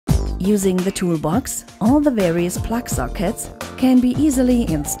Using the toolbox, all the various plug sockets can be easily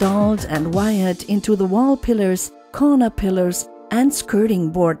installed and wired into the wall pillars, corner pillars, and skirting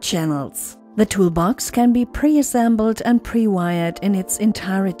board channels. The toolbox can be pre-assembled and pre-wired in its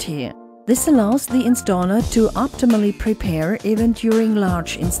entirety. This allows the installer to optimally prepare even during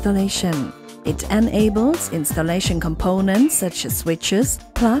large installation. It enables installation components such as switches,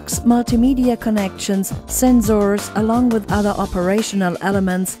 plugs, multimedia connections, sensors, along with other operational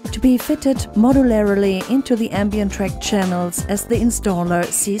elements to be fitted modularly into the ambient track channels as the installer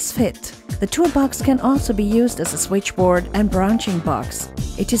sees fit. The toolbox can also be used as a switchboard and branching box.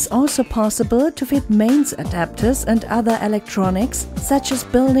 It is also possible to fit mains adapters and other electronics such as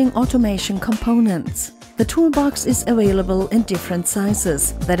building automation components. The toolbox is available in different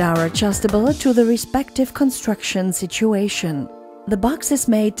sizes that are adjustable to the respective construction situation. The box is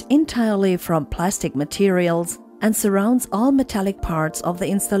made entirely from plastic materials and surrounds all metallic parts of the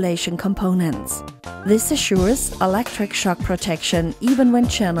installation components. This assures electric shock protection even when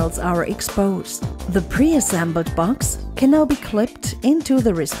channels are exposed. The pre-assembled box can now be clipped into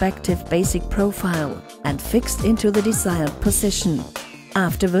the respective basic profile and fixed into the desired position.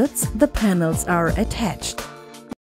 Afterwards, the panels are attached.